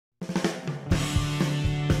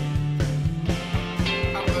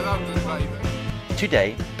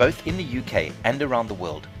Today, both in the UK and around the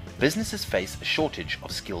world, businesses face a shortage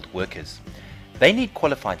of skilled workers. They need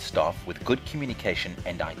qualified staff with good communication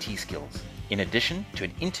and IT skills, in addition to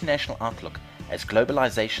an international outlook as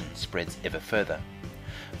globalization spreads ever further.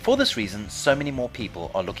 For this reason, so many more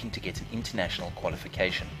people are looking to get an international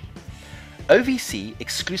qualification. OVC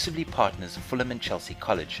exclusively partners Fulham and Chelsea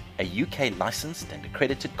College, a UK licensed and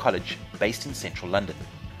accredited college based in central London.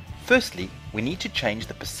 Firstly, we need to change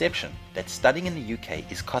the perception that studying in the UK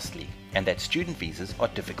is costly and that student visas are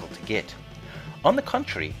difficult to get. On the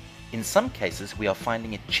contrary, in some cases we are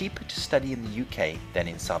finding it cheaper to study in the UK than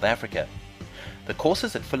in South Africa. The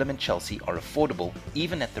courses at Fulham and Chelsea are affordable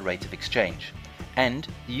even at the rate of exchange, and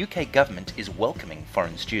the UK government is welcoming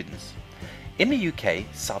foreign students. In the UK,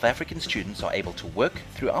 South African students are able to work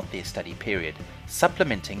throughout their study period,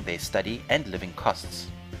 supplementing their study and living costs.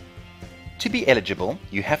 To be eligible,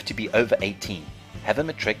 you have to be over 18, have a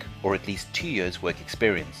matric or at least 2 years work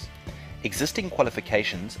experience. Existing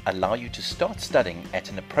qualifications allow you to start studying at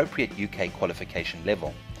an appropriate UK qualification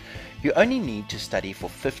level. You only need to study for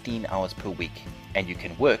 15 hours per week, and you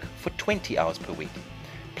can work for 20 hours per week.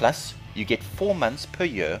 Plus, you get 4 months per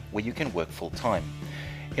year where you can work full-time.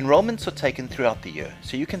 Enrollments are taken throughout the year,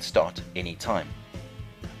 so you can start any time.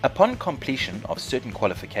 Upon completion of certain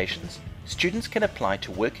qualifications, students can apply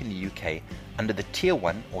to work in the UK under the Tier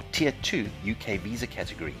 1 or Tier 2 UK visa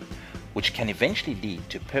category, which can eventually lead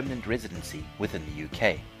to permanent residency within the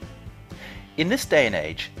UK. In this day and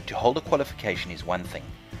age, to hold a qualification is one thing,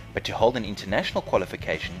 but to hold an international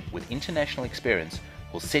qualification with international experience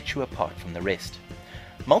will set you apart from the rest.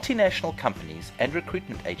 Multinational companies and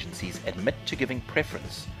recruitment agencies admit to giving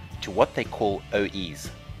preference to what they call OEs,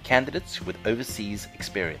 candidates with overseas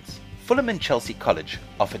experience. Fulham and Chelsea College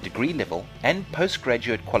offer degree level and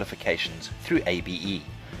postgraduate qualifications through ABE,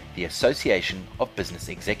 the Association of Business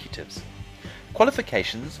Executives.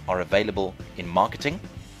 Qualifications are available in marketing,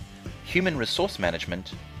 human resource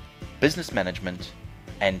management, business management,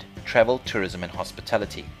 and travel, tourism and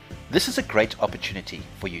hospitality. This is a great opportunity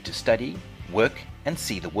for you to study, work and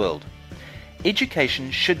see the world.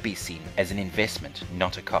 Education should be seen as an investment,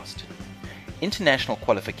 not a cost. International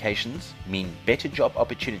qualifications mean better job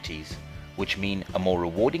opportunities, which mean a more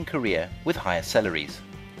rewarding career with higher salaries.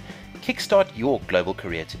 Kickstart your global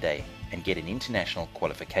career today and get an international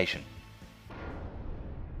qualification.